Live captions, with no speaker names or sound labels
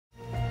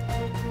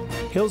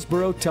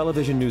Hillsborough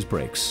Television news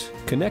breaks,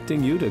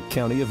 connecting you to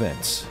county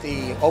events.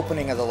 The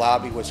opening of the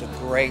lobby was a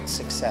great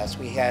success.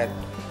 We had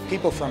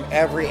people from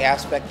every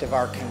aspect of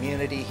our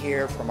community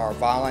here, from our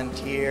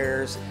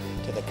volunteers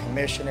to the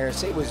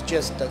commissioners. It was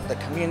just the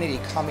community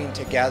coming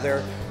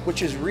together,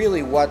 which is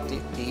really what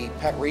the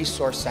Pet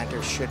Resource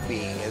Center should be,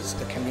 is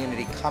the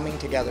community coming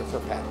together for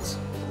pets.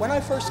 When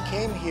I first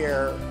came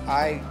here,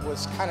 I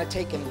was kind of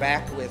taken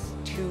back with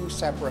two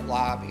separate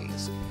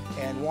lobbies.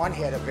 And one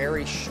had a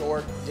very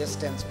short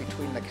distance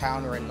between the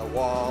counter and the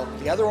wall.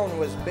 The other one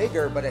was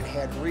bigger, but it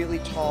had really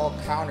tall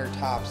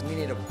countertops. We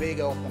need a big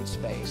open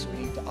space.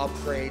 We need to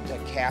upgrade to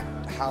cat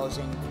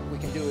housing. We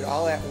can do it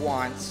all at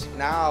once.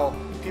 Now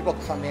people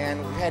come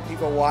in, we've had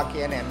people walk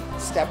in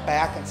and step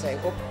back and say,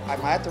 oh,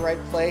 am I at the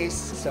right place?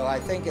 So I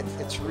think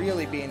it's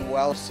really being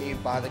well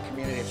received by the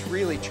community. It's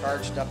really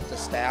charged up the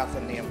staff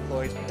and the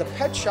employees. The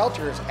pet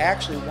shelter is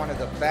actually one of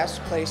the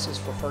best places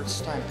for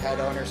first-time pet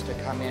owners to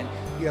come in.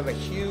 You have a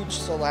huge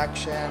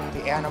selection.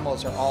 The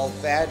animals are all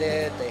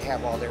vetted. They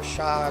have all their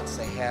shots.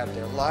 They have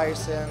their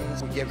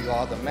license. We give you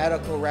all the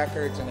medical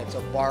records, and it's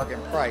a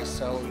bargain price.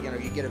 So,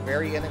 you get a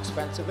very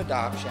inexpensive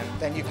adoption.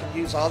 Then you can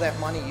use all that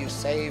money you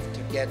save to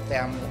get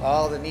them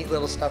all the neat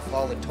little stuff,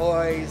 all the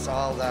toys,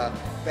 all the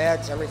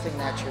beds, everything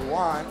that you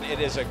want. It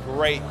is a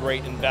great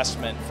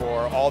investment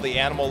for all the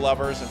animal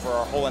lovers and for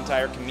our whole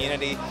entire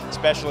community,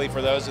 especially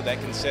for those that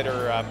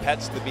consider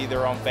pets to be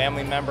their own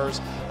family members,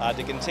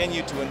 to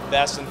continue to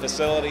invest in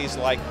facilities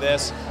like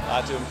this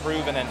to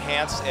improve and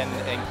enhance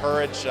and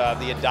encourage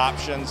the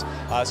adoptions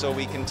so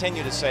we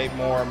continue to save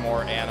more and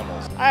more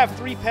animals. I have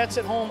 3 pets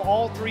at home,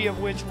 all 3 of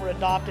which were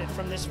adopted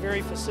from this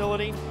very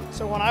facility.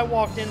 So when I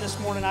walked in this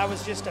morning, I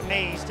was just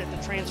amazed at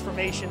the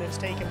transformation that's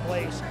taken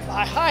place.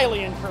 I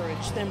highly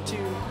encourage them to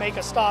make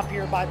a stop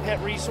here by Pet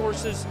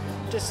Resources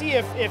to see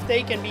if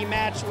they can be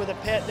matched with a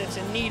pet that's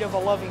in need of a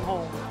loving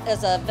home.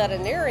 As a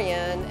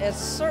veterinarian, it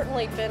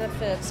certainly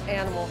benefits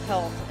animal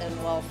health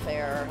and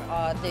welfare.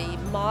 The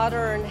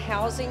modern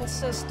housing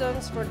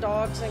systems for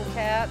dogs and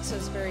cats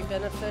is very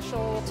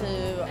beneficial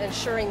to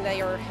ensuring they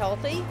are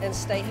healthy and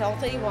stay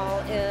healthy while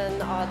in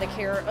the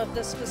care of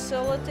this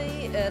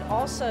facility. It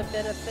also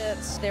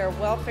benefits their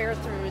welfare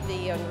through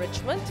the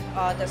enrichment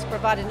that's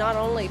provided not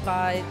only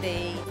by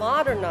the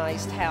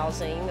modernized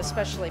housing,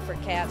 especially for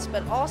cats,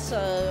 but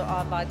also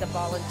by the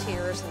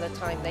volunteers and the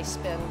time they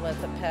spend with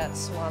the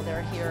pets while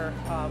they're here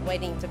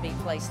waiting to be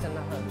placed in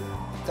the home.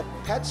 The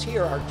pets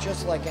here are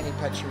just like any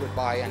pets you would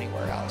buy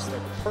anywhere else.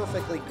 They're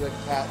perfectly good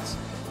pets,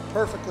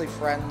 perfectly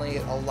friendly.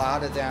 A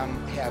lot of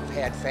them have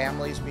had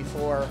families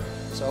before,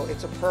 so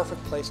it's a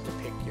perfect place to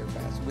pick your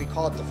pets. We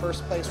call it the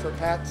first place for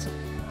pets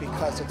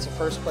because it's the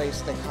first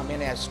place they come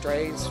in as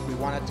strays. We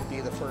want it to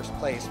be the first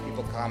place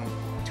people come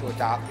to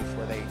adopt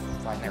before they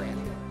find their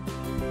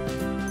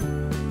animal.